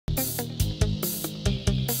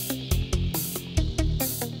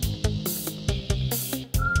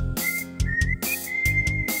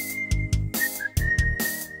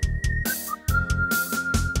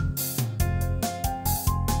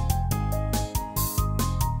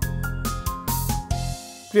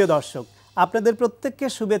প্রিয় দর্শক, আপনাদের প্রত্যেককে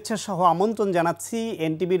শুভেচ্ছা সহ আমন্ত্রণ জানাচ্ছি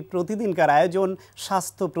এনটিভির প্রতিদিনকার আয়োজন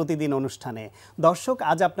স্বাস্থ্য প্রতিদিন অনুষ্ঠানে। দর্শক,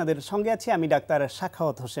 আজ আপনাদের সঙ্গে আছি আমি ডাক্তার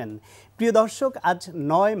সাখাওয়াত হোসেন। প্রিয় দর্শক, আজ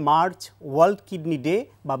 ৯ মার্চ ওয়ার্ল্ড কিডনি ডে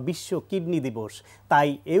বা বিশ্ব কিডনি দিবস। তাই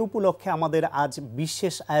এ উপলক্ষে আমাদের আজ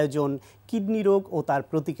বিশেষ আয়োজন কিডনি রোগ ও তার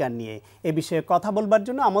প্রতিকার নিয়ে। এ বিষয়ে কথা বলবার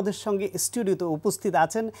জন্য আমাদের সঙ্গে স্টুডিওতে উপস্থিত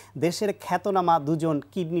আছেন দেশের খ্যাতনামা দুজন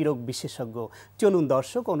কিডনি রোগ বিশেষজ্ঞ। চলুন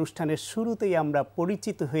দর্শক, অনুষ্ঠানের শুরুতেই আমরা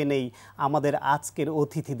পরিচিত হয়ে নেই আমাদের আজকের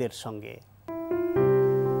অতিথিদের সঙ্গে।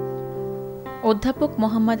 অধ্যাপক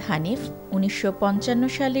মোহাম্মদ হানিফ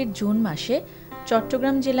 ১৯৫৫ সালের জুন মাসে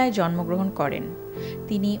চট্টগ্রাম জেলায় জন্মগ্রহণ করেন।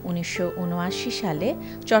 তিনি ১৯৭৯ সালে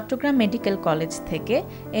চট্টগ্রাম মেডিকেল কলেজ থেকে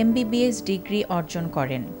এমবিবিএস ডিগ্রি অর্জন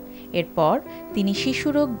করেন। এরপর তিনি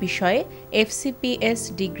শিশুরোগ বিষয়ে এফসিপিএস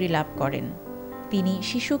ডিগ্রি লাভ করেন। তিনি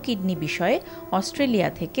শিশু কিডনি বিষয়ে অস্ট্রেলিয়া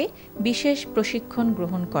থেকে বিশেষ প্রশিক্ষণ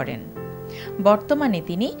গ্রহণ করেন। বর্তমানে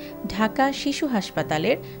তিনি ঢাকা শিশু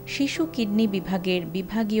হাসপাতালের শিশু কিডনি বিভাগের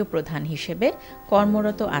বিভাগীয় প্রধান হিসেবে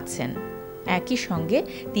কর্মরত আছেন। একই সঙ্গে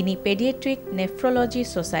তিনি পেডিয়াট্রিক নেফ্রোলজি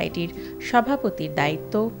সোসাইটির সভাপতির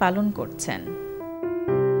দায়িত্ব পালন করছেন।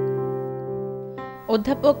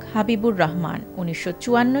 অধ্যাপক হাবিবুর রহমান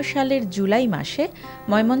 ১৯৫৪ সালের জুলাই মাসে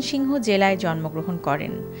ময়মনসিংহ জেলায় জন্মগ্রহণ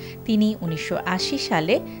করেন। তিনি ১৯৮০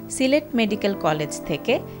 সালে সিলেট মেডিকেল কলেজ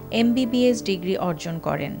থেকে এমবিবিএস ডিগ্রি অর্জন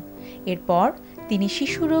করেন। এরপর তিনি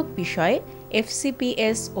শিশুরোগ বিষয়ে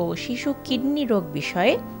এফসিপিএস ও শিশু কিডনি রোগ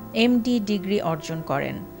বিষয়ে এমডি ডিগ্রি অর্জন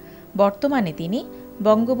করেন। বর্তমানে তিনি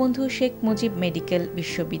বঙ্গবন্ধু শেখ মুজিব মেডিকেল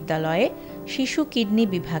বিশ্ববিদ্যালয়ে শিশু কিডনি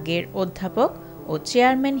বিভাগের অধ্যাপক ও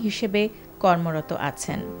চেয়ারম্যান হিসেবে কর্মরত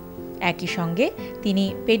আছেন। একই সঙ্গে তিনি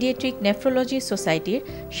পেডিয়াট্রিক নেফ্রোলজি সোসাইটির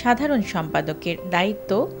সাধারণ সম্পাদকের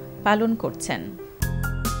দায়িত্ব পালন করছেন।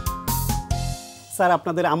 স্যার,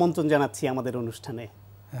 আপনাদের আমন্ত্রণ জানাচ্ছি আমাদের অনুষ্ঠানে।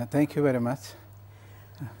 Thank you very much.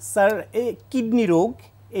 Sir, এই কিডনি রোগ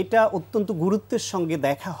এটা অত্যন্ত গুরুত্বের সঙ্গে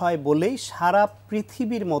দেখা হয় বলেই সারা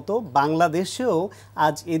পৃথিবীর মতো বাংলাদেশেও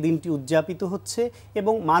আজ এই দিনটি উদযাপিত হচ্ছে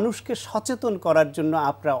এবং মানুষকে সচেতন করার জন্য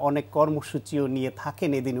আপনারা অনেক কর্মসূচিও নিয়ে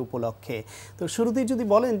থাকেন এদিন উপলক্ষে। তো শুরুতেই যদি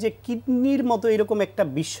বলেন যে কিডনির মতো এরকম একটা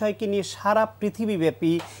বিষয়কে নিয়ে সারা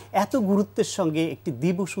পৃথিবীব্যাপী এত গুরুত্বের সঙ্গে একটি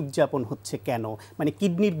দিবস উদযাপন হচ্ছে কেন, মানে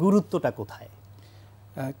কিডনির গুরুত্বটা কোথায়?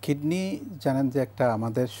 কিডনি জানেন যে একটা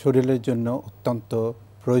আমাদের শরীরের জন্য অত্যন্ত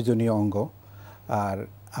প্রয়োজনীয় অঙ্গ, আর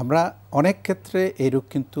আমরা অনেক ক্ষেত্রে এই রোগ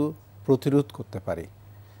কিন্তু প্রতিরোধ করতে পারি।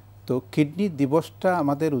 তো কিডনি দিবসটা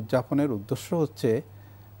আমাদের উদযাপনের উদ্দেশ্য হচ্ছে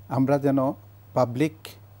আমরা যেন পাবলিক,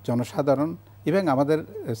 জনসাধারণ এবং আমাদের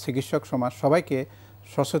চিকিৎসক সমাজ সবাইকে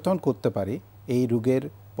সচেতন করতে পারি এই রোগের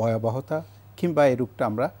ভয়াবহতা কিংবা এই রোগটা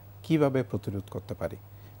আমরা কিভাবে প্রতিরোধ করতে পারি।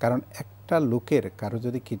 কারণ একটা লোকের কারো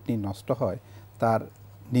যদি কিডনি নষ্ট হয়, তার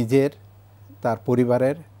নিজের, তার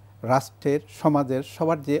পরিবারের, রাষ্ট্রের, সমাজের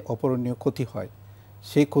সবার যে অপূরণীয় ক্ষতি হয়,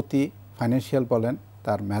 সেই ক্ষতি ফাইন্যান্সিয়াল বলেন,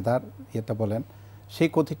 তার মেধার ইয়েটা বলেন, সেই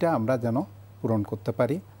ক্ষতিটা আমরা যেন পূরণ করতে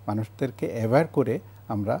পারি। মানুষদেরকে অ্যাওয়্যার করে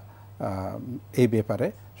আমরা এই ব্যাপারে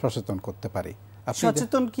সচেতন করতে পারি।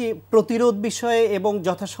 সচেতন কি প্রতিরোধ বিষয়ে এবং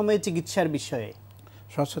যথাসময়ে চিকিৎসার বিষয়ে?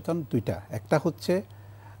 সচেতন দুইটা, একটা হচ্ছে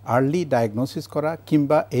আর্লি ডায়াগনোসিস করা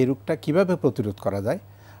কিংবা এই রোগটা কীভাবে প্রতিরোধ করা যায়,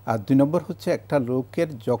 আর ২ নম্বর হচ্ছে একটা লোকের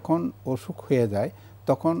যখন অসুখ হয়ে যায়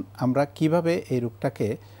তখন আমরা কিভাবে এই রোগটাকে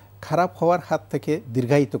খারাপ হওয়ার হাত থেকে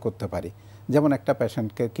দীর্ঘায়িত করতে পারি। যেমন একটা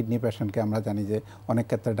পেশেন্টকে, কিডনি পেশেন্টকে আমরা জানি যে অনেক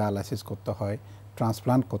ক্ষেত্রে ডায়ালাইসিস করতে হয়,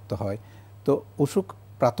 ট্রান্সপ্লান্ট করতে হয়। তো অসুখ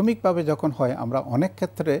প্রাথমিকভাবে যখন হয় আমরা অনেক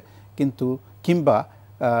ক্ষেত্রে কিন্তু, কিংবা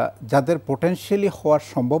যাদের পোটেনশিয়ালি হওয়ার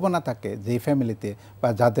সম্ভাবনা থাকে যেই ফ্যামিলিতে বা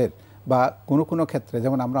যাদের, বা কোনো কোনো ক্ষেত্রে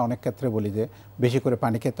যেমন আমরা অনেক ক্ষেত্রে বলি যে বেশি করে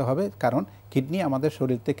পানি খেতে হবে, কারণ কিডনি আমাদের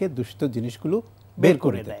শরীর থেকে দূষিত জিনিসগুলো বের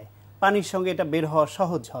করে দেয়, পানির সঙ্গে এটা বের হওয়া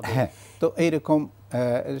সহজ হবে। হ্যাঁ, তো এইরকম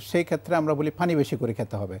সেই ক্ষেত্রে আমরা বলি পানি বেশি করে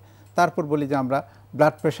খেতে হবে। তারপর বলি যে আমরা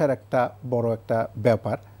ব্লাড প্রেশার একটা বড় একটা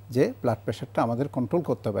ব্যাপার, যে ব্লাড প্রেশারটা আমাদের কন্ট্রোল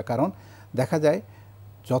করতে হবে। কারণ দেখা যায়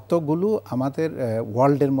যতগুলো আমাদের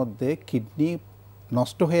ওয়ার্ল্ডের মধ্যে কিডনি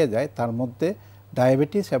নষ্ট হয়ে যায় তার মধ্যে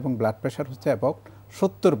ডায়াবেটিস এবং ব্লাড প্রেশার হচ্ছে এবং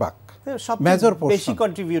 ৭০% মেজর পোরশন, বেশি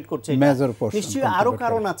কন্ট্রিবিউট করছে। Major portion. নিশ্চয়ই আরো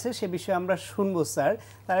কারণ আছে, সে বিষয়ে আমরা শুনবো স্যার।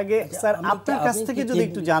 তার আগে স্যার আপনার কাছ থেকে যদি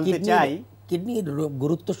একটু জানতে চাই কিডনির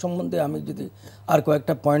গুরুত্ব সম্বন্ধে, আমি যদি আর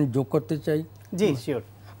কয়েকটা পয়েন্ট যোগ করতে চাই। জি শিওর।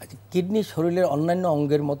 আচ্ছা, কিডনি শরীরের অন্যান্য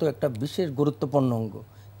অঙ্গের মতো একটা বিশেষ গুরুত্বপূর্ণ অঙ্গ।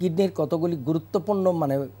 কিডনির কতগুলি গুরুত্বপূর্ণ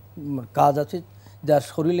কাজ আছে যা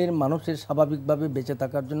শরীরের মানুষের স্বাভাবিকভাবে বেঁচে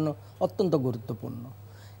থাকার জন্য অত্যন্ত গুরুত্বপূর্ণ।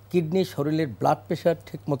 কিডনি শরীরের ব্লাড প্রেশার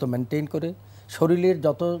ঠিকমতো মেনটেন করে, শরীরের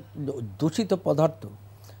যত দূষিত পদার্থ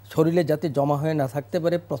শরীরে যাতে জমা হয়ে না থাকতে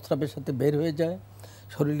পারে প্রস্রাবের সাথে বের হয়ে যায়,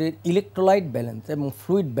 শরীরের ইলেকট্রোলাইট ব্যালেন্স এবং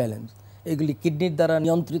ফ্লুইড ব্যালেন্স এগুলি কিডনির দ্বারা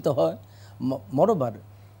নিয়ন্ত্রিত হয়। মোরওভার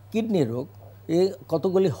কিডনি রোগ এ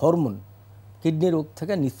কতগুলি হরমোন কিডনি রোগ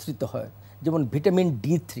থেকে নিঃসৃত হয়, যেমন ভিটামিন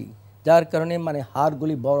D3, যার কারণে মানে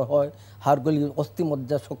হাড়গুলি বড় হয়, হাড়গুলি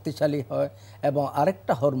অস্থিমজ্জা শক্তিশালী হয়, এবং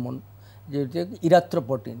আরেকটা হরমোন যেটা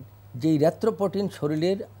ইরাথ্রোপোটিন, যে ইরাথ্রোপোটিন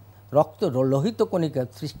শরীরের রক্ত লোহিত কণিকা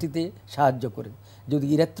সৃষ্টিতে সাহায্য করে। যদি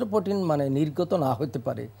ইরাথ্রোপোটিন মানে নির্গত না হতে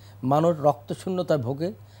পারে, মানুষ রক্তশূন্যতায় ভোগে,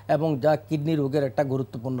 এবং যা কিডনি রোগের একটা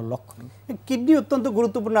গুরুত্বপূর্ণ লক্ষণ। কিডনি অত্যন্ত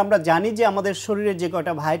গুরুত্বপূর্ণ। আমরা জানি যে আমাদের শরীরে যে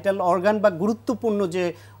কয়টা ভাইটাল অর্গান বা গুরুত্বপূর্ণ যে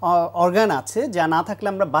অর্গান আছে, যা না থাকলে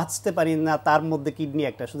আমরা বাঁচতে পারি না, তার মধ্যে কিডনি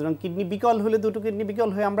একটা। সুতরাং কিডনি বিকল হলে, দুটো কিডনি বিকল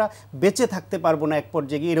হয়ে আমরা বেঁচে থাকতে পারবো না এক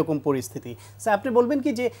পর্যায়ে গিয়ে, এরকম পরিস্থিতি। স্যার, আপনি বলবেন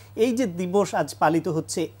কি যে এই যে দিবস আজ পালিত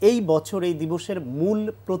হচ্ছে, এই বছর এই দিবসের মূল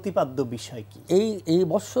প্রতিপাদ্য বিষয় কি? এই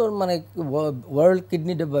বছর মানে ওয়ার্ল্ড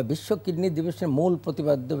কিডনি ডে বা বিশ্ব কিডনি দিবসের মূল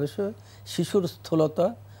প্রতিপাদ্য বিষয় শিশুর স্থূলতা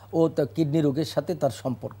ও কিডনি রোগের সাথে তার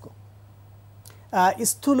সম্পর্ক।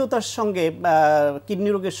 স্থূলতার সঙ্গে কিডনি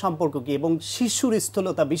রোগের সম্পর্ক কি, এবং শিশুর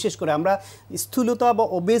স্থূলতা? বিশেষ করে আমরা স্থূলতা বা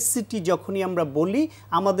ওবেসিটি যখনই আমরা বলি,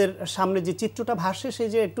 আমাদের সামনে যে চিত্রটা ভাসে সেই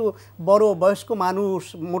যে একটু বড় বয়স্ক মানুষ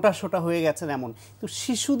মোটাসোটা হয়ে গেছেন এমন। তো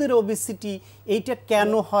শিশুদের ওবেসিটি এইটা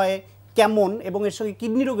কেন হয়, কেমন, এবং এর সঙ্গে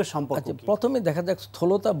কিডনি রোগের সম্পর্ক কি? প্রথমে দেখা যাক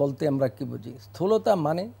স্থূলতা বলতে আমরা কি বুঝি। স্থূলতা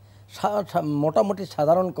মানে মোটামুটি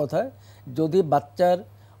সাধারণ কথায় যদি বাচ্চার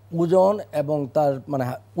ওজন এবং তার মানে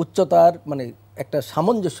উচ্চতার মানে একটা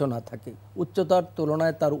সামঞ্জস্য না থাকে, উচ্চতার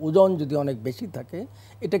তুলনায় তার ওজন যদি অনেক বেশি থাকে,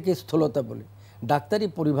 এটাকে স্থূলতা বলে। ডাক্তারি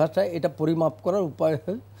পরিভাষায় এটা পরিমাপ করার উপায়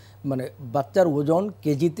হয় মানে বাচ্চার ওজন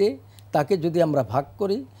কেজিতে, তাকে যদি আমরা ভাগ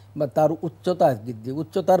করি বা তার উচ্চতা দিয়ে,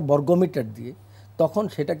 উচ্চতার বর্গমিটার দিয়ে, তখন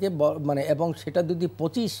সেটাকে মানে এবং সেটা যদি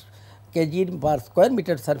 25 কেজির পার স্কোয়ার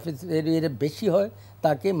মিটার সারফেস এরিয়ার বেশি হয়,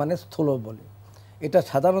 তাকে মানে স্থূল বলে। এটা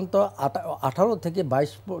সাধারণত 18 থেকে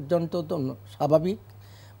 22 পর্যন্ত তো স্বাভাবিক,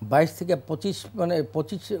 22 থেকে 25 মানে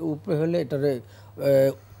 25 উপরে হলে এটারে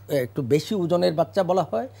একটু বেশি ওজনের বাচ্চা বলা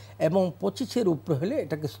হয়, এবং 25-এর উপরে হলে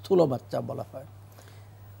এটাকে স্থূল বাচ্চা বলা হয়।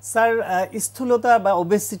 স্যার, স্থূলতা বা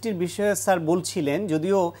ওবেসিটির বিষয়ে স্যার বলছিলেন,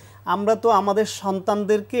 যদিও আমরা তো আমাদের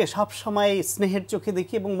সন্তানদেরকে সব সময় স্নেহের চোখে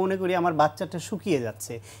দেখি এবং মনে করি আমার বাচ্চাটা শুকিয়ে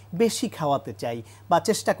যাচ্ছে, বেশি খাওয়াতে চাই বা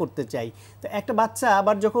চেষ্টা করতে চাই। তো একটা বাচ্চা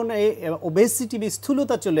আবার যখন এই ওবেসিটি বা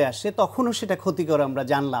স্থূলতা চলে আসে, তখনও সেটা ক্ষতিকর, আমরা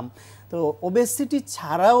জানলাম। তো ওবেসিটি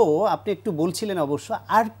ছাড়াও আপনি একটু বলছিলেন অবশ্য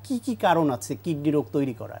আর কি কি কারণ আছে কিডনি রোগ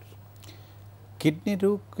তৈরি করার? কিডনি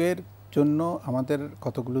রোগের জন্য আমাদের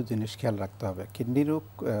কতগুলো জিনিস খেয়াল রাখতে হবে। কিডনি রোগ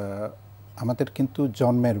আমাদের কিন্তু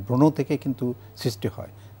জন্মের ভ্রূণ থেকে কিন্তু সৃষ্টি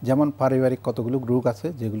হয়। যেমন পারিবারিক কতগুলো রোগ আছে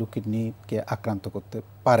যেগুলো কিডনিকে আক্রান্ত করতে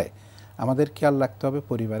পারে। আমাদের খেয়াল রাখতে হবে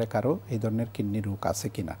পরিবারে কারো এই ধরনের কিডনি রোগ আছে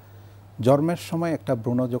কিনা। জন্মের সময় একটা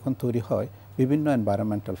ভ্রূণ যখন তৈরি হয়, বিভিন্ন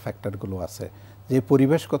এনভায়রনমেন্টাল ফ্যাক্টরগুলো আছে, যে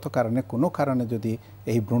পরিবেশগত কারণে কোনো কারণে যদি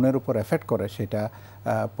এই ভ্রূণের উপর এফেক্ট করে, সেটা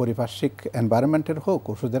পারিপার্শ্বিক এনভায়রনমেন্টের হোক,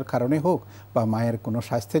 ওষুধের কারণে হোক, বা মায়ের কোনো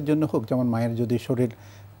স্বাস্থ্যের জন্য হোক। যেমন মায়ের যদি শরীর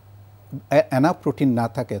এনাফ প্রোটিন না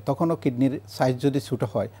থাকে, তখনও কিডনির সাইজ যদি ছোটো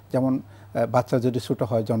হয়, যেমন বাচ্চা যদি ছোটো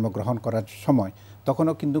হয় জন্মগ্রহণ করার সময়,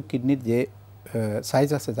 তখনও কিন্তু কিডনির যে সাইজ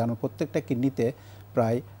আছে, যেমন প্রত্যেকটা কিডনিতে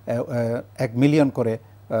প্রায় 1 মিলিয়ন করে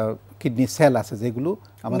কিডনি সেল আছে, যেগুলো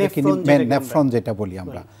আমাদের কিডনি নেফ্রন যেটা বলি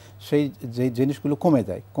আমরা, সেই যে জিনিসগুলো কমে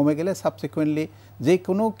যায়। কমে গেলে সাবসিকুয়েন্টলি যে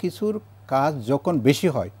কোনো কিছুর কাজ যখন বেশি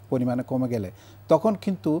হয়, পরিমাণে কমে গেলে, তখন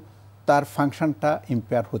কিন্তু তার ফাংশনটা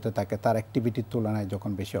ইম্পেয়ার হতে থাকে তার অ্যাক্টিভিটির তুলনায়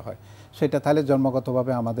যখন বেশি হয়। সেটা তাহলে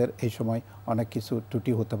জন্মগতভাবে আমাদের এই সময় অনেক কিছু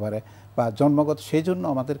ত্রুটি হতে পারে, বা জন্মগত সেই জন্য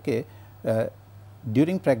আমাদেরকে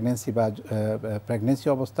ডিউরিং প্রেগনেন্সি বা প্রেগনেন্সি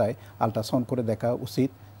অবস্থায় আল্ট্রাসাউন্ড করে দেখা উচিত,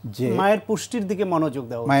 যে মায়ের পুষ্টির দিকে মনোযোগ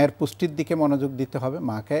দেওয়া, মায়ের পুষ্টির দিকে মনোযোগ দিতে হবে।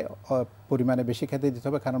 মাকে পরিমাণে বেশি খেতে দিতে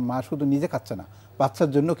হবে, কারণ মা শুধু নিজে খাচ্ছে না, বাচ্চার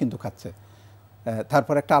জন্য কিন্তু খাচ্ছে।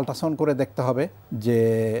 তারপর একটা আল্ট্রাসাউন্ড করে দেখতে হবে যে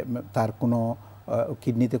তার কোনো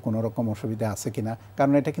কিডনিতে কোনো রকম অসুবিধা আছে কিনা,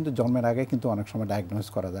 কারণ এটা কিন্তু জন্মের আগে কিন্তু অনেক সময় ডায়াগনোসিস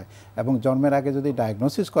করা যায়, এবং জন্মের আগে যদি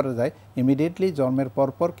ডায়াগনোসিস করা যায়, ইমিডিয়েটলি জন্মের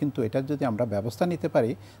পরপর কিন্তু এটার যদি আমরা ব্যবস্থা নিতে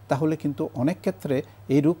পারি, তাহলে কিন্তু অনেক ক্ষেত্রে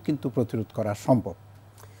এই রোগ কিন্তু প্রতিরোধ করা সম্ভব।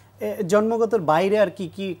 জন্মগতর বাইরে আর কি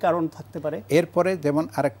কি কারণ থাকতে পারে? এরপরে যেমন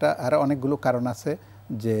আরও অনেকগুলো কারণ আছে,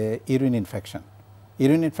 যে ইউরিন ইনফেকশন।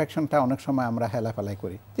 ইউরিন ইনফেকশনটা অনেক সময় আমরা হেলাফেলাই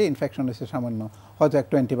করি, যে ইনফেকশন হচ্ছে সামান্য, হয়তো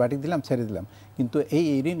একটু অ্যান্টিবায়োটিক দিলাম, ছেড়ে দিলাম। কিন্তু এই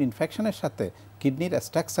ইউরিন ইনফেকশনের সাথে কিডনির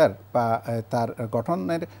স্ট্রাকচার বা তার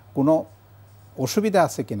গঠনের কোনো অসুবিধা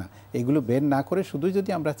আছে কিনা, এগুলো বের না করে শুধু যদি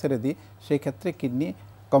আমরা ছেড়ে দিই, সেই ক্ষেত্রে কিডনি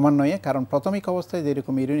ক্রমান্বয়ে, কারণ প্রাথমিক অবস্থায়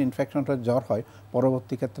যেরকম ইউরিন ইনফেকশনটা জ্বর হয়,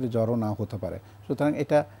 পরবর্তী ক্ষেত্রে জ্বরও না হতে পারে। সুতরাং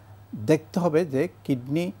এটা দেখতে হবে যে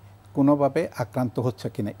কিডনি কোনোভাবে আক্রান্ত হচ্ছে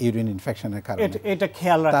কিনা ইউরিন ইনফেকশনের কারণে, এটা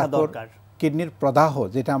খেয়াল রাখা দরকার। কিডনির প্রদাহ,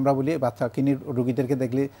 যেটা আমরা বলি বাচ্চা কিডনির রোগীদেরকে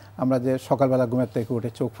দেখলে আমরা যে সকালবেলা ঘুমের থেকে উঠে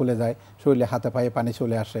চোখ ফুলে যায়, শরীরে হাতে পায়ে পানি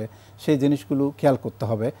চলে আসে, সেই জিনিসগুলো খেয়াল করতে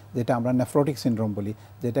হবে, যেটা আমরা নেফ্রোটিক সিনড্রোম বলি,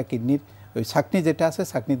 যেটা কিডনির ওই ছাকনি যেটা আছে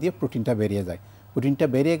ছাকনি দিয়ে প্রোটিনটা বেরিয়ে যায়, প্রোটিনটা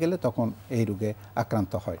বেরিয়ে গেলে তখন এই রোগে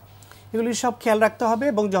আক্রান্ত হয়। এগুলি সব খেয়াল রাখতে হবে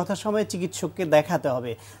এবং যথাসময়ে চিকিৎসককে দেখাতে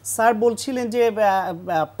হবে। স্যার বলছিলেন যে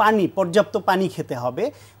পানি, পর্যাপ্ত পানি খেতে হবে।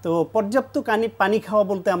 তো পর্যাপ্ত পানি খাওয়া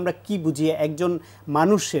বলতে আমরা কি বুঝি? একজন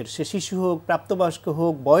মানুষের, সে শিশু হোক, প্রাপ্তবয়স্ক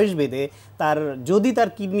হোক, বয়স ভেদে তার যদি তার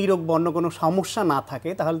কিডনি রোগ বা অন্য কোনো সমস্যা না থাকে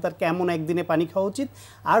তাহলে তার কেমন একদিনে পানি খাওয়া উচিত?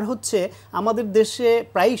 আর হচ্ছে আমাদের দেশে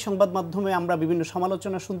প্রায়ই সংবাদ মাধ্যমে আমরা বিভিন্ন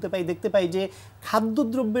সমালোচনা শুনতে পাই, দেখতে পাই যে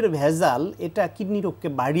খাদ্যদ্রব্যের ভেজাল এটা কিডনি রোগকে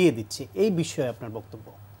বাড়িয়ে দিচ্ছে। এই বিষয়ে আপনার বক্তব্য?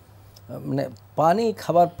 মানে পানি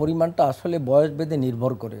খাবার পরিমাণটা আসলে বয়স ভেদে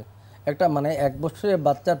নির্ভর করে। একটা মানে 1 বছরের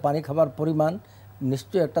বাচ্চার পানি খাবার পরিমাণ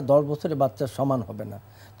নিশ্চয়ই একটা 10 বছরের বাচ্চার সমান হবে না।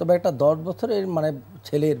 তবে একটা 10 বছরের মানে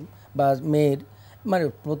ছেলের বা মেয়ের মানে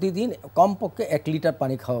প্রতিদিন কমপক্ষে 1 লিটার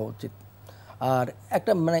পানি খাওয়া উচিত। আর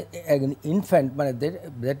একটা মানে ইনফ্যান্ট মানে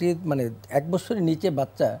দ্যাট ইজ মানে 1 বছরের নিচে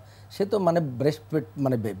বাচ্চা, সে তো মানে ব্রেস্ট ফিড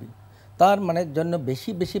মানে বেবি, তার মানে জন্য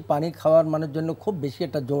বেশি বেশি পানি খাওয়ার মানের জন্য খুব বেশি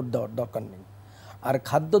একটা জোর দেওয়ার দরকার নেই। আর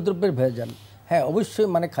খাদ্যদ্রব্যের ভেজাল, হ্যাঁ অবশ্যই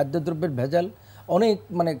মানে খাদ্যদ্রব্যের ভেজাল অনেক,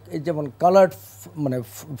 মানে যেমন কালার্ড মানে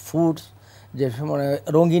ফুডস, যে মানে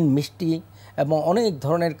রঙিন মিষ্টি এবং অনেক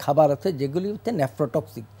ধরনের খাবার আছে যেগুলি হচ্ছে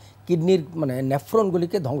নেফ্রোটক্সিক, কিডনির মানে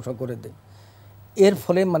নেফ্রনগুলিকে ধ্বংস করে দেয়। এর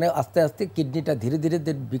ফলে মানে আস্তে আস্তে কিডনিটা ধীরে ধীরে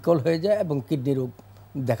বিকল হয়ে যায় এবং কিডনি রোগ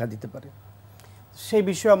দেখা দিতে পারে। সেই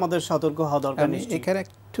বিষয়ে আমাদের সতর্ক হওয়া দরকার। এখানে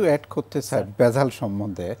একটু অ্যাড করতে চাই ভেজাল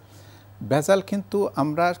সম্বন্ধে। ভেজাল কিন্তু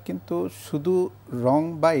আমরা কিন্তু শুধু রং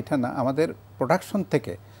বা এটা না, আমাদের প্রোডাকশন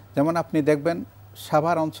থেকে, যেমন আপনি দেখবেন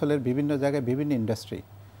সাভার অঞ্চলের বিভিন্ন জায়গায় বিভিন্ন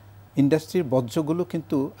ইন্ডাস্ট্রির বর্জ্যগুলো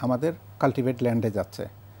কিন্তু আমাদের কাল্টিভেট ল্যান্ডে যাচ্ছে,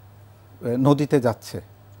 নদীতে যাচ্ছে।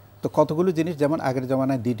 তো কতগুলো জিনিস, যেমন আগের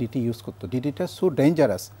জমানায় ডিডিটি ইউজ করতো, ডিডিটা সো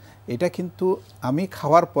ডেঞ্জারাস, এটা কিন্তু আমি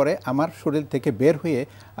খাওয়ার পরে আমার শরীর থেকে বের হয়ে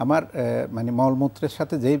আমার মানে মলমূত্রের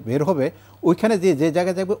সাথে যেই বের হবে ওইখানে যে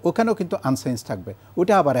জায়গায় যাবে ওখানেও কিন্তু আনসাইন্স থাকবে,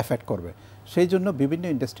 ওটা আবার এফেক্ট করবে। সেই জন্য বিভিন্ন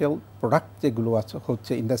ইন্ডাস্ট্রিয়াল প্রোডাক্ট যেগুলো আছে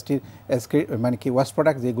হচ্ছে ইন্ডাস্ট্রির মানে কি ওয়াস্ট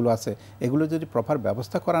প্রোডাক্ট যেগুলো আছে, এগুলো যদি প্রপার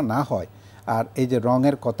ব্যবস্থা করা না হয়, আর এই যে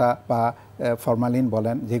রঙের কথা বা ফরমালিন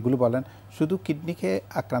বলেন যেগুলো বলেন, শুধু কিডনিকে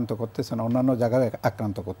আক্রান্ত করতেছে না, অন্যান্য জায়গায়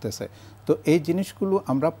আক্রান্ত করতেছে। তো এই জিনিসগুলো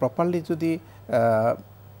আমরা প্রপারলি যদি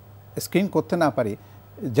স্ক্রিন করতে না পারি,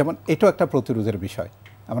 যেমন এটাও একটা প্রতিরোধের বিষয়,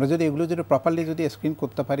 আমরা যদি এগুলো যদি প্রপারলি যদি স্ক্রিন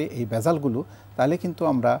করতে পারি এই ভেজালগুলো, তাহলে কিন্তু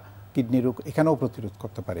আমরা কিডনি রোগ এখানেও প্রতিরোধ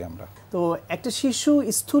করতে পারি আমরা। তো একটা শিশু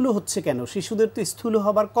স্থূল হচ্ছে কেন? শিশুদের তো স্থূল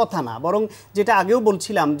হবার কথা না, বরং যেটা আগেও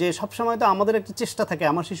বলছিলাম যে সবসময় তো আমাদের একটা চেষ্টা থাকে,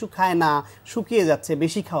 আমার শিশু খায় না, শুকিয়ে যাচ্ছে,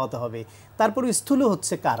 বেশি খাওয়াতে হবে, তারপরে স্থূল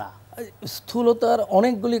হচ্ছে কারা? স্থূলতার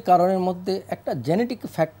অনেকগুলি কারণের মধ্যে একটা জেনেটিক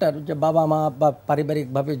ফ্যাক্টর, যে বাবা মা বা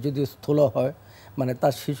পারিবারিকভাবে যদি স্থূল হয় মানে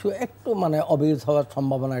তার শিশু একটু মানে অবেজ হওয়ার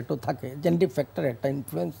সম্ভাবনা একটু থাকে, জেনেটিক ফ্যাক্টর একটা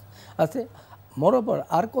ইনফ্লুয়েন্স আছে। মোরওভার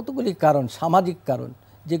আর কতগুলি কারণ, সামাজিক কারণ,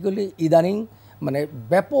 যেগুলি ইদানিং মানে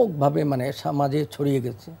ব্যাপকভাবে মানে সমাজে ছড়িয়ে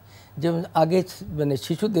গেছে। যেমন আগে মানে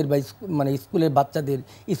শিশুদের বা মানে স্কুলের বাচ্চাদের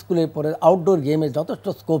স্কুলের পরে আউটডোর গেমে যথেষ্ট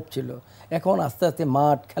স্কোপ ছিল, এখন আস্তে আস্তে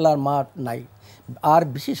খেলার মাঠ নাই। আর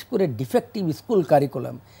বিশেষ করে ডিফেক্টিভ স্কুল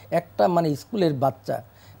কারিকুলাম, একটা মানে স্কুলের বাচ্চা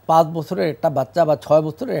 5 বছরের একটা বাচ্চা বা 6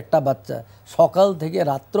 বছরের একটা বাচ্চা সকাল থেকে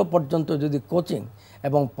রাত্র পর্যন্ত যদি কোচিং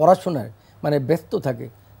এবং পড়াশোনায় মানে ব্যস্ত থাকে,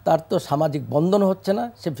 তার তো সামাজিক বন্ধন হচ্ছে না,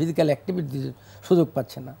 সে ফিজিক্যাল অ্যাক্টিভিটির সুযোগ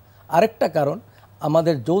পাচ্ছে না। আরেকটা কারণ,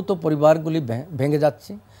 আমাদের যৌথ পরিবারগুলি ভেঙে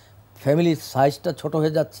যাচ্ছে, ফ্যামিলির সাইজটা ছোট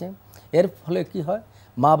হয়ে যাচ্ছে। এর ফলে কি হয়,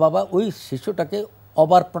 মা বাবা ওই শিশুটাকে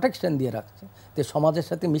ওভার প্রোটেকশন দিয়ে রাখছে, তো সমাজের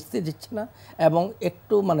সাথে মিশতে দিচ্ছে না, এবং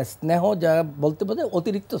একটু মানে স্নেহ যা বলতে বোঝায়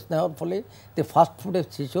অতিরিক্ত স্নেহর ফলে তে ফাস্ট ফুডের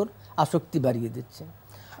শিশুর আসক্তি বাড়িয়ে দিচ্ছে।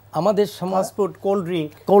 আমাদের ফাস্ট ফুড,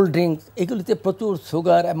 কোল্ড ড্রিঙ্কস এগুলিতে প্রচুর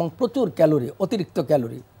সুগার এবং প্রচুর ক্যালোরি, অতিরিক্ত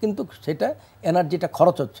ক্যালোরি, কিন্তু সেটা এনার্জিটা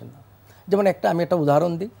খরচ হচ্ছে না। যেমন আমি একটা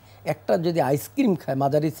উদাহরণ দিই, একটা যদি আইসক্রিম খায়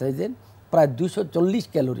মাঝারি সাইজের, প্রায় 240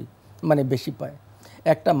 ক্যালোরি মানে বেশি পায়।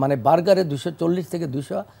 একটা মানে বার্গারে 240 থেকে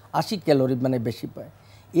 280 ক্যালোরি মানে বেশি পায়।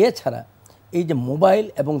 এছাড়া এই যে মোবাইল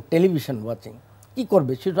এবং টেলিভিশন ওয়াচিং কী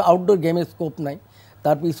করবে, সেটা আউটডোর গেমের স্কোপ নাই,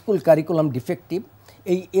 তারপর স্কুল কারিকুলাম ডিফেক্টিভ,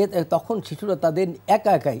 তখন শিশুরা তাদের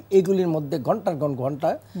একাই এগুলির মধ্যে ঘন্টার ঘন্টা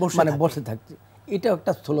মানে বসে থাকছে। এটা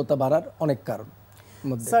একটা স্থূলতা বাড়ার অনেক কারণ।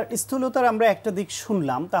 স্যার, স্থূলতার আমরা একটা দিক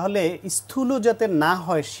শুনলাম, তাহলে স্থূল যাতে না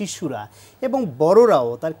হয় শিশুরা এবং বড়রাও,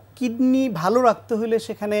 তার কিডনি ভালো রাখতে হলে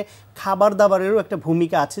সেখানে খাবার দাবারেরও একটা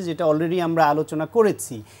ভূমিকা আছে, যেটা অলরেডি আমরা আলোচনা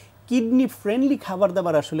করেছি। কিডনি ফ্রেন্ডলি খাবার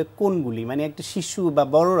দাবার আসলে কোনগুলি, মানে একটা শিশু বা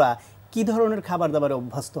বড়রা কি ধরনের খাবার দাবারে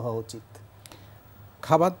অভ্যস্ত হওয়া উচিত?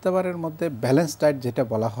 খাবার দাবারের মধ্যে ব্যালেন্স ডায়েট যেটা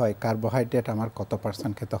বলা হয়, কার্বোহাইড্রেট আমার কত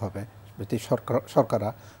পার্সেন্ট খেতে হবে, শর্করা,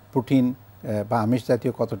 প্রোটিন বা আমিষ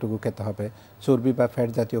জাতীয় কতটুকু খেতে হবে, চর্বি বা ফ্যাট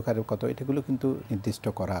জাতীয় খাবার কত, এটাগুলো কিন্তু নির্দিষ্ট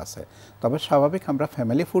করা আছে। তবে স্বাভাবিক আমরা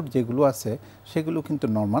ফ্যামিলি ফুড যেগুলো আছে সেগুলো কিন্তু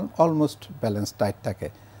নর্মাল, অলমোস্ট ব্যালেন্স ডায়েট থাকে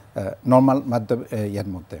নর্মাল মাধ্যমে ইয়ের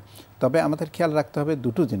মধ্যে। তবে আমাদের খেয়াল রাখতে হবে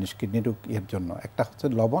দুটো জিনিস কিডনি রোগ এর জন্য, একটা হচ্ছে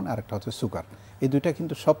লবণ আর একটা হচ্ছে সুগার। এই দুইটা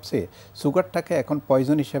কিন্তু সবচেয়ে, সুগারটাকে এখন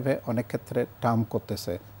পয়জন হিসেবে অনেক ক্ষেত্রে টার্ম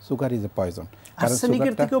করতেছে, সুগার ইজ এ পয়জন।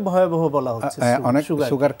 আর্সেনিকের থেকেও ভয়াবহ বলা হচ্ছে, অনেক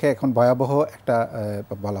সুগারকে এখন ভয়াবহ একটা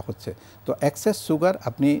বলা হচ্ছে। তো এক্সেস সুগার,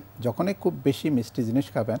 আপনি যখনই খুব বেশি মিষ্টি জিনিস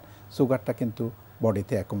খাবেন সুগারটা কিন্তু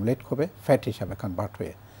বডিতে অ্যাকুমুলেট হবে, ফ্যাট হিসাবে কনভার্ট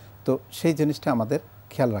হয়ে। তো সেই জিনিসটা আমাদের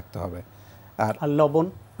খেয়াল রাখতে হবে। আর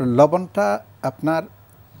লবণটা আপনার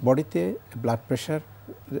বডিতে ব্লাড প্রেশার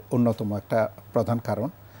অন্যতম একটা প্রধান কারণ,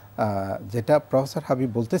 যেটা প্রফেসর হাবিব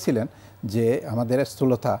বলতেছিলেন যে আমাদের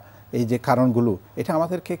স্থূলতা, এই যে কারণগুলো, এটা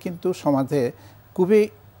আমাদেরকে কিন্তু সমাজে খুবই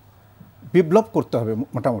বিপ্লব করতে হবে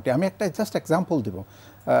মোটামুটি। আমি একটা জাস্ট এক্সাম্পল দেব।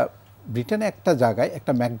 ব্রিটেনে একটা জায়গায়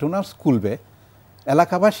একটা ম্যাকডোনাল্ডস খুলবে,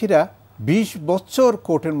 এলাকাবাসীরা 20 বছর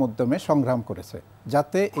কোর্টের মাধ্যমে সংগ্রাম করেছে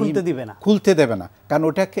যাতে খুলতে দেবে না, কারণ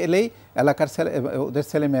ওটা খেলেই এলাকার ওদের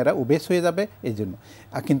ছেলেমেয়েরা ওবেস হয়ে যাবে এই জন্য।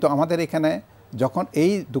 কিন্তু আমাদের এখানে যখন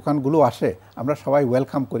এই দোকানগুলো আসে আমরা সবাই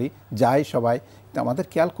ওয়েলকাম করি, যাই সবাই। আমাদের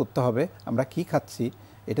খেয়াল করতে হবে আমরা কি খাচ্ছি,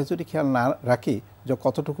 এটা যদি খেয়াল না রাখি যে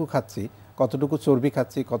কতটুকু খাচ্ছি, কতটুকু চর্বি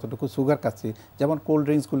খাচ্ছি, কতটুকু সুগার খাচ্ছি। যেমন কোল্ড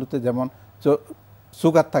ড্রিঙ্কসগুলোতে যেমন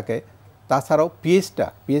সুগার থাকে, তাছাড়াও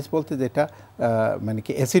পিএইচ বলতে যেটা মানে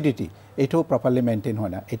কি অ্যাসিডিটি, এটাও প্রপারলি মেনটেন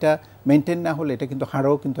হয় না। এটা মেনটেন না হলে এটা কিন্তু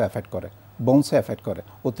হাড়ও কিন্তু এফেক্ট করে, বোনসে এফেক্ট করে।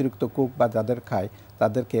 অতিরিক্ত কোক বা যাদের খায়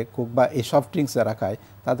তাদেরকে, কোক বা এই সফট ড্রিঙ্কস যারা খায়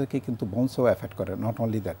তাদেরকে কিন্তু বোনসেও এফেক্ট করে। নট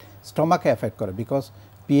অনলি দ্যাট, স্টমাকে এফেক্ট করে, বিকজ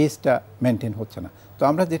পিএইচটা মেনটেন হচ্ছে না। তো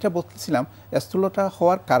আমরা যেটা বলছিলাম, স্থূলতা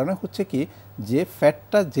হওয়ার কারণে হচ্ছে কি, যে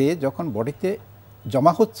ফ্যাটটা যে যখন বডিতে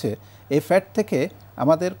জমা হচ্ছে, এই ফ্যাট থেকে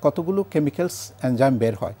আমাদের কতগুলো কেমিক্যালস এনজাইম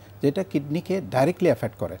বের হয় যেটা কিডনিকে ডাইরেক্টলি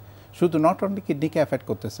এফেক্ট করে। শুধু নট অনলি কিডনিকে এফেক্ট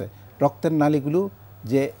করতেছে, রক্তের নালীগুলো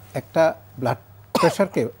যে একটা ব্লাড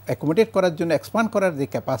প্রেশারকে অ্যাকোমোডেট করার জন্য এক্সপান্ড করার যে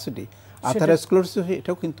ক্যাপাসিটি, আথারোস্ক্লেরোসিস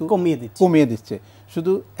এটাও কিন্তু কমিয়ে দিচ্ছে।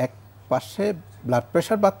 শুধু এক পাশে ব্লাড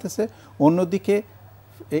প্রেশার বাড়তেছে, অন্যদিকে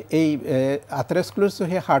এই আথারোস্ক্লেরোসিস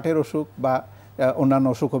হয়ে হার্টের অসুখ বা অন্যান্য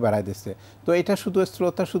অসুখও বেড়ায় দিচ্ছে। তো এটা শুধু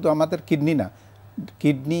স্থূলতা শুধু আমাদের কিডনি না,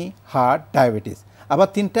 কিডনি, হার্ট, ডায়াবেটিস, আবার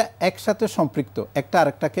তিনটা একসাথে সম্পৃক্ত, একটা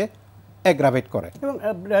আরেকটাকে অ্যাগ্রাভেট করে। এবং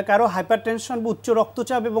কারো হাইপারটেনশন বা উচ্চ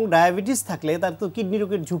রক্তচাপ এবং ডায়াবেটিস থাকলে তার তো কিডনি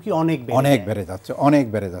রোগের ঝুঁকি অনেক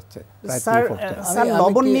বেড়ে যাচ্ছে। স্যার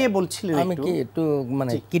লবণ নিয়ে বলছিলেন, আমি কি একটু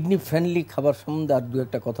মানে কিডনি ফ্রেন্ডলি খাবার সম্বন্ধে আর দু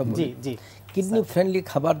একটা কথা বলি। কিডনি ফ্রেন্ডলি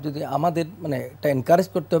খাবার যদি আমাদের মানে এটা এনকারেজ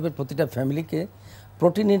করতে হবে প্রতিটা ফ্যামিলিকে,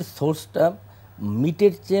 প্রোটিনের সোর্সটা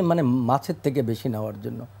মিটের চেয়ে মানে মাছের থেকে বেশি নেওয়ার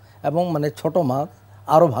জন্য, এবং মানে ছোট মাছ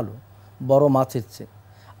আরও ভালো বড় মাছের চেয়ে,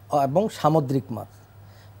 এবং সামুদ্রিক মাছ।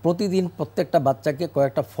 প্রতিদিন প্রত্যেকটা বাচ্চাকে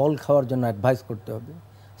কয়েকটা ফল খাওয়ার জন্য অ্যাডভাইস করতে হবে,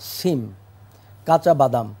 সিম, কাঁচা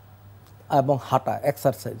বাদাম এবং হাঁটা,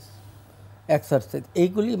 এক্সারসাইজ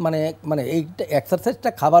এইগুলি মানে এইটা এক্সারসাইজটা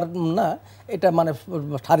খাবার না, এটা মানে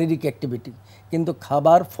শারীরিক অ্যাক্টিভিটি। কিন্তু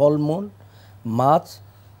খাবার, ফলমূল, মাছ,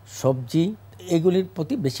 সবজি এগুলির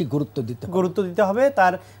প্রতি বেশি গুরুত্ব দিতে হবে।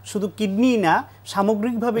 তার শুধু কিডনি না,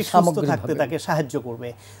 সামগ্রিকভাবে সুস্থ থাকতে তাকে সাহায্য করবে।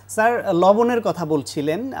 স্যার লবণের কথা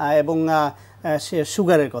বলছিলেন এবং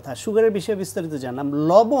সুগারের কথা, সুগারের বিষয়ে বিস্তারিত জানলাম।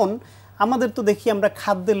 লবণ আমাদের তো দেখি আমরা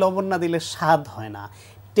খাদ্যে লবণ না দিলে স্বাদ হয় না।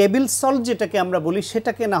 টেবিল সল্ট যেটাকে আমরা বলি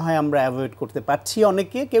সেটাকে না হয় আমরা অ্যাভয়েড করতে পারছি,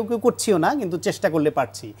 অনেকে, কেউ করছিও না, কিন্তু চেষ্টা করলে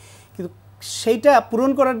পারছি। কিন্তু সেইটা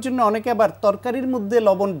পূরণ করার জন্য অনেকে আবার তরকারির মধ্যে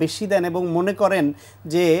লবণ বেশি দেন এবং মনে করেন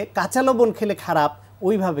যে কাঁচা লবণ খেলে খারাপ,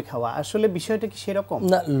 ওইভাবে খাওয়া। আসলে বিষয়টা কি সেরকম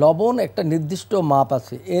না? লবণ একটা নির্দিষ্ট মাপ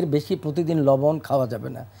আছে, এর বেশি প্রতিদিন লবণ খাওয়া যাবে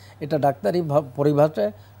না। এটা ডাক্তারি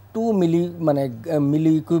পরিভাষায় 2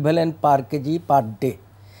 মিলি ইকুইভ্যালেন্ট পার কেজি পার ডে,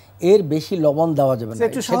 এর বেশি লবণ দেওয়া যাবে না।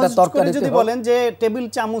 সেটা তরকারিতে যদি বলেন যে টেবিল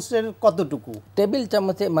চামচের কতটুকু, টেবিল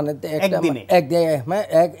চামচে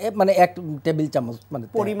মানে এক টেবিল চামচ মানে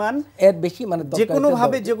পরিমাণ, এর বেশি মানে যে কোনো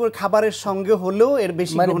ভাবে যে কোনো খাবারের সঙ্গে হলেও এর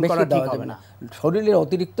বেশি গ্রহণ করা ঠিক হবে না। শরীরের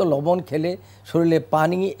অতিরিক্ত লবণ খেলে শরীরে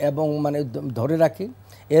পানি এবং মানে ধরে রাখে,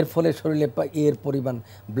 এর ফলে শরীরে এর পরিমাণ,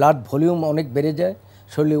 ব্লাড ভলিউম অনেক বেড়ে যায়,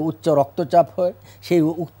 শরীরে উচ্চ রক্তচাপ হয়। সেই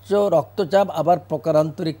উচ্চ রক্তচাপ আবার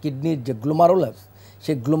প্রকারান্তরে কিডনির যে গ্লোমারুলাস,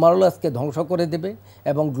 সেই গ্লোমারুলাসকে ধ্বংস করে দেবে,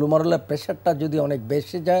 এবং গ্লোমারুলার প্রেশারটা যদি অনেক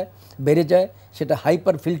বেড়ে যায় সেটা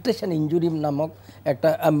হাইপার ফিল্ট্রেশন ইনজুরি নামক একটা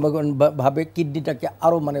ভাবে কিডনিটাকে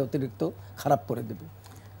আরও মানে অতিরিক্ত খারাপ করে দেবে।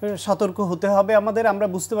 সতর্ক হতে হবে আমাদের। আমরা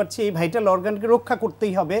বুঝতে পারছি এই ভাইটাল অর্গানকে রক্ষা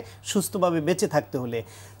করতেই হবে সুস্থভাবে বেঁচে থাকতে হলে।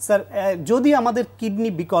 স্যার, যদি আমাদের কিডনি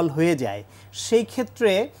বিকল হয়ে যায় সেই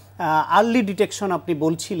ক্ষেত্রে আর্লি ডিটেকশন, আপনি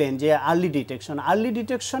বলছিলেন যে আর্লি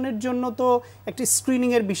ডিটেকশনের জন্য তো একটি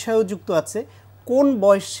স্ক্রিনিংয়ের বিষয়ও যুক্ত আছে। কোন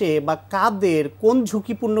বয়সে বা কাদের কোন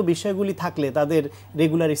ঝুঁকিপূর্ণ বিষয়গুলি থাকলে তাদের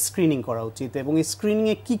রেগুলার স্ক্রিনিং করা উচিত এবং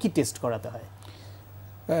স্ক্রিনিংয়ে কি কি টেস্ট করাতে হয়?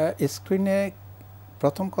 স্ক্রিনে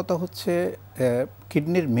প্রথম কথা হচ্ছে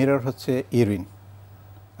কিডনির মিরর হচ্ছে ইউরিন,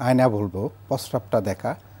 আয়না বলবো। প্রস্রাবটা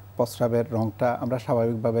দেখা, প্রস্রাবের রঙটা আমরা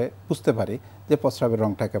স্বাভাবিকভাবে বুঝতে পারি যে প্রস্রাবের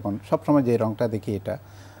রঙটা কেমন। সবসময় যে রঙটা দেখি এটা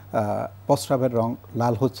প্রস্রাবের রং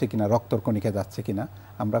লাল হচ্ছে কিনা, রক্তর কণিকা যাচ্ছে কিনা,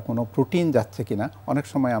 আমরা কোনো প্রোটিন যাচ্ছে কিনা। অনেক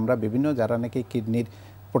সময় আমরা বিভিন্ন যারা নাকি কিডনির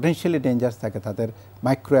পোটেনশিয়ালি ডেঞ্জারাস থাকে তাদের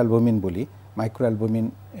মাইক্রো অ্যালবুমিন বলি, মাইক্রো অ্যালবুমিন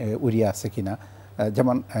উরিয়া আছে কিনা।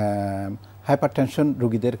 যেমন হাইপারটেনশন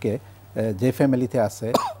রোগীদেরকে যে ফ্যামিলিতে আছে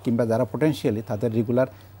কিংবা যারা পোটেনশিয়ালি, তাদের রেগুলার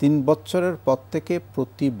 3 বছরের পর থেকে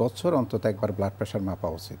প্রতি বছর অন্তত একবার ব্লাড প্রেশার মাপা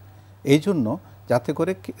উচিত। এই জন্য যাতে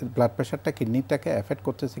করে ব্লাড প্রেশারটা কিডনিটাকে এফেক্ট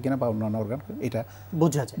করতেছে কিনা বা অন্যান্য অর্গান এটা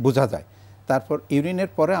বোঝা যায়। তারপর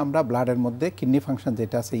ইউরিনের পরে আমরা ব্লাডের মধ্যে কিডনি ফাংশন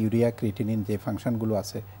যেটা আছে, ইউরিয়া, ক্রিয়েটিনিন যে ফাংশনগুলো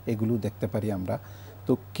আছে এগুলো দেখতে পারি আমরা।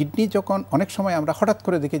 তো কিডনি যখন অনেক সময় আমরা হঠাৎ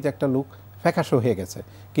করে দেখি যে একটা লোক ফ্যাকাশো হয়ে গেছে,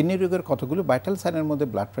 কিডনি রোগের কতগুলো ভাইটাল সাইনের মধ্যে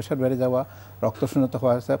ব্লাড প্রেশার বেড়ে যাওয়া, রক্তশূন্যতা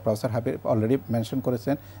হওয়া আছে। প্রফেসর হাবিব অলরেডি মেনশন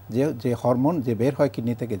করেছেন যে হরমোন যে বের হয়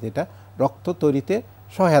কিডনি থেকে, যেটা রক্ত তৈরিতে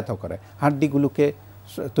সহায়তা করে, হাড্ডিগুলোকে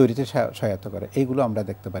তৈরিতে সহায়তা করে, এইগুলো আমরা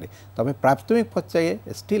দেখতে পারি। তবে প্রাথমিক পর্যায়ে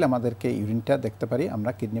স্টিল আমাদেরকে ইউরিনটা দেখতে পারি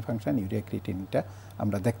আমরা, কিডনি ফাংশন, ইউরিয়া, ক্রিয়েটিনিনটা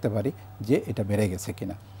আমরা দেখতে পারি যে এটা বেড়ে গেছে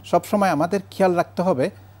কিনা। সবসময় আমাদের খেয়াল রাখতে হবে,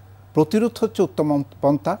 প্রতিরোধ হচ্ছে উত্তম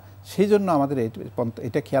পন্থা। সেই জন্য আমাদের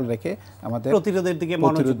এটা খেয়াল রেখে আমাদের প্রতিরোধের দিকে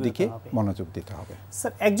মনোযোগ দিতে হবে।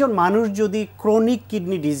 স্যার, একজন মানুষ যদি ক্রনিক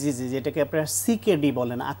কিডনি ডিজিজে, যেটাকে আপনারা সিকেডি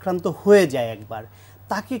বলেন, আক্রান্ত হয়ে যায় একবার,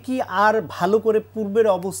 তাকে কি আর ভালো করে পূর্বের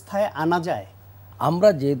অবস্থায় আনা যায়? আমরা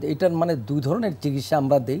যে এটার মানে 2 ধরনের চিকিৎসা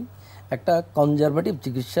আমরা দেই। একটা কনজারভেটিভ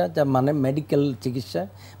চিকিৎসা, যা মানে মেডিকেল চিকিৎসা।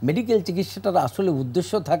 মেডিকেল চিকিৎসাটার আসলে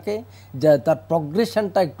উদ্দেশ্য থাকে যে তার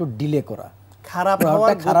প্রগ্রেশনটা একটু ডিলে করা, খারাপ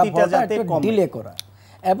হওয়াটা একটু ডিলে করা,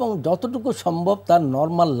 এবং যতটুকু সম্ভব তার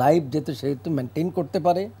নর্মাল লাইফ যাতে সে মেনটেন করতে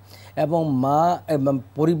পারে, এবং মা এবং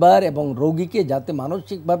পরিবার এবং রোগীকে যাতে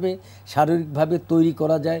মানসিকভাবে শারীরিকভাবে তৈরি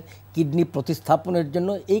করা যায় কিডনি প্রতিস্থাপনের জন্য।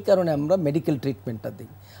 এই কারণে আমরা মেডিকেল ট্রিটমেন্টটা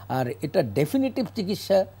দিই। আর এটা ডেফিনিটিভ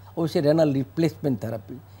চিকিৎসা অবশ্যই রেনাল রিপ্লেসমেন্ট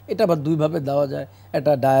থেরাপি, এটা আবার 2 ভাবে দেওয়া যায়।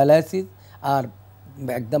 এটা ডায়ালাইসিস, আর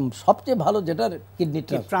একদম সবচেয়ে ভালো যেটা কিডনি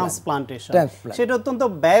ট্রান্সপ্লান্টেশন। সেটা অত্যন্ত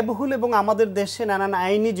ব্যয়বহুল এবং আমাদের দেশে নানান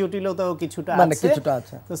আইনি জটিলতাও কিছুটা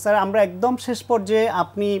আছে। তো স্যার, আমরা একদম শেষ পর্যায়ে,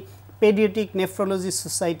 আপনি পেডিয়াট্রিক নেফ্রোলজি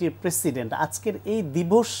সোসাইটির প্রেসিডেন্ট, আজকের এই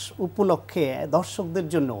দিবস উপলক্ষে দর্শকদের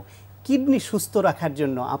জন্য কিডনি সুস্থ রাখার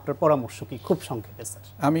জন্য আপনার পরামর্শ কি, খুব সংক্ষেপে স্যার?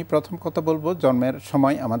 আমি প্রথম কথা বলবো, জন্মের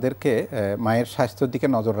সময় আমাদেরকে মায়ের স্বাস্থ্যের দিকে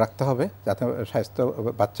নজর রাখতে হবে, যাতে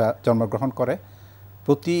বাচ্চা জন্মগ্রহণ করে।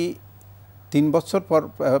 প্রতি 3 বছর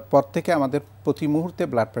পর থেকে আমাদের প্রতি মুহূর্তে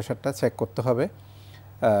ব্লাড প্রেশারটা চেক করতে হবে।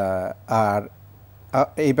 আর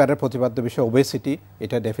এইবারের প্রতিপাদ্য বিষয় ওবেসিটি,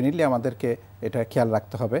 এটা ডেফিনেটলি আমাদেরকে এটা খেয়াল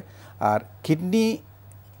রাখতে হবে। আর কিডনি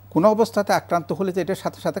কোনো অবস্থাতে আক্রান্ত হলে যে এটার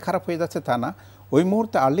সাথে সাথে খারাপ হয়ে যাচ্ছে তা না, ওই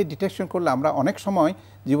মুহূর্তে আর্লি ডিটেকশন করলে আমরা অনেক সময়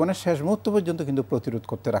জীবনের শেষ মুহূর্ত পর্যন্ত কিন্তু প্রতিরোধ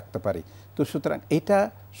করতে রাখতে পারি। তো সুতরাং এটা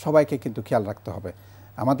সবাইকে কিন্তু খেয়াল রাখতে হবে।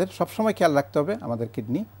 আমাদের সবসময় খেয়াল রাখতে হবে, আমাদের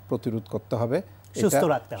কিডনি প্রতিরোধ করতে হবে,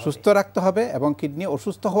 সুস্থ রাখতে হবে, এবং কিডনি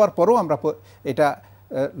অসুস্থ হওয়ার পরেও আমরা এটা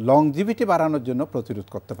লংজিভিটি বাড়ানোর জন্য প্রতিরোধ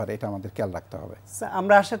করতে পারে, এটা আমাদের খেয়াল রাখতে হবে।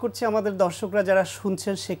 আমরা আশা করছি আমাদের দর্শকরা যারা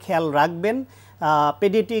শুনছেন সে খেয়াল রাখবেন।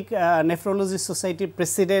 পেডিয়াট্রিক নেফ্রোলজি সোসাইটির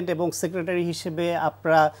প্রেসিডেন্ট এবং সেক্রেটারি হিসেবে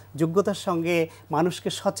আপনারা যোগ্যতার সঙ্গে মানুষকে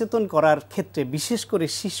সচেতন করার ক্ষেত্রে, বিশেষ করে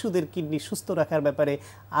শিশুদের কিডনি সুস্থ রাখার ব্যাপারে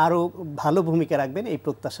আরও ভালো ভূমিকা রাখবেন, এই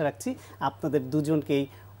প্রত্যাশা রাখছি। আপনাদের দুজনকেই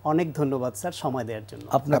অনেক ধন্যবাদ স্যার সময় দেওয়ার জন্য।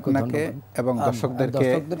 আপনাকে এবং দর্শকদেরকে,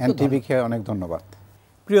 এনটিভিকে অনেক ধন্যবাদ।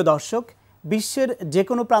 প্রিয় দর্শক, বিশ্বের যে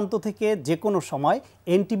কোনো প্রান্ত থেকে যে কোনো সময়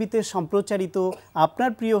এনটিভিতে সম্প্রচারিত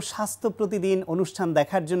আপনার প্রিয় স্বাস্থ্য প্রতিদিন অনুষ্ঠান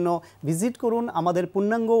দেখার জন্য ভিজিট করুন আমাদের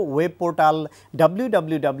পূর্ণাঙ্গ ওয়েব পোর্টাল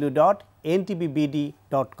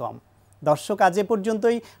www.ntvbd.com। দর্শক, আজ এ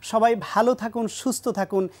পর্যন্তই। সবাই ভালো থাকুন, সুস্থ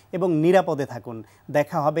থাকুন এবং নিরাপদে থাকুন।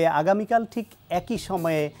 দেখা হবে আগামীকাল ঠিক একই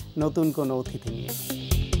সময়ে নতুন কোনো অতিথি নিয়ে।